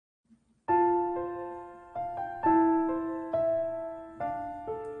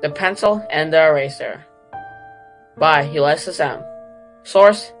The Pencil and the Eraser by Ulysses M.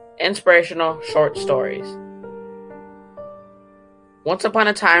 Source: Inspirational Short Stories. Once upon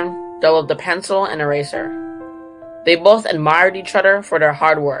a time, there lived a pencil and eraser. They both admired each other for their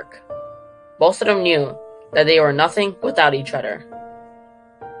hard work. Both of them knew that they were nothing without each other.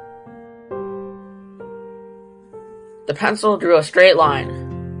 The pencil drew a straight line.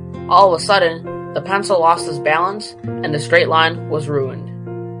 All of a sudden, the pencil lost its balance and the straight line was ruined.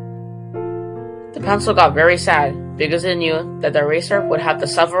 The pencil got very sad because it knew that the eraser would have to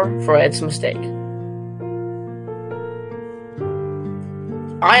suffer for its mistake.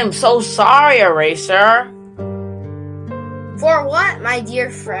 I am so sorry, Eraser. For what, my dear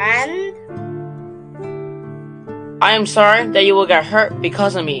friend? I am sorry that you will get hurt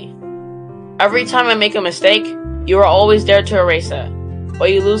because of me. Every time I make a mistake, you are always there to erase it,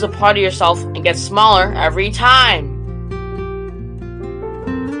 but you lose a part of yourself and get smaller every time.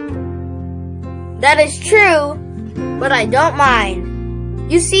 That is true, but I don't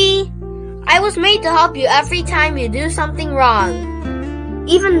mind. You see, I was made to help you every time you do something wrong.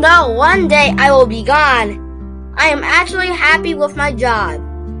 Even though one day I will be gone, I am actually happy with my job.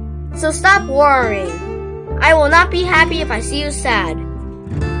 So stop worrying. I will not be happy if I see you sad.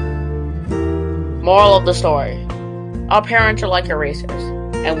 Moral of the story: our parents are like erasers,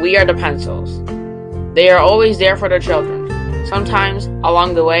 and we are the pencils. They are always there for their children. Sometimes,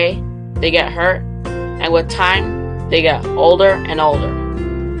 along the way, they get hurt, and with time, they get older and older.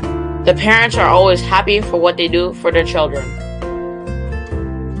 The parents are always happy for what they do for their children,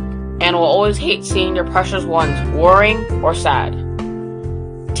 and will always hate seeing their precious ones worrying or sad.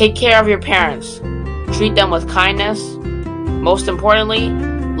 Take care of your parents. Treat them with kindness. Most importantly,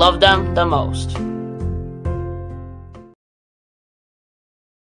 love them the most.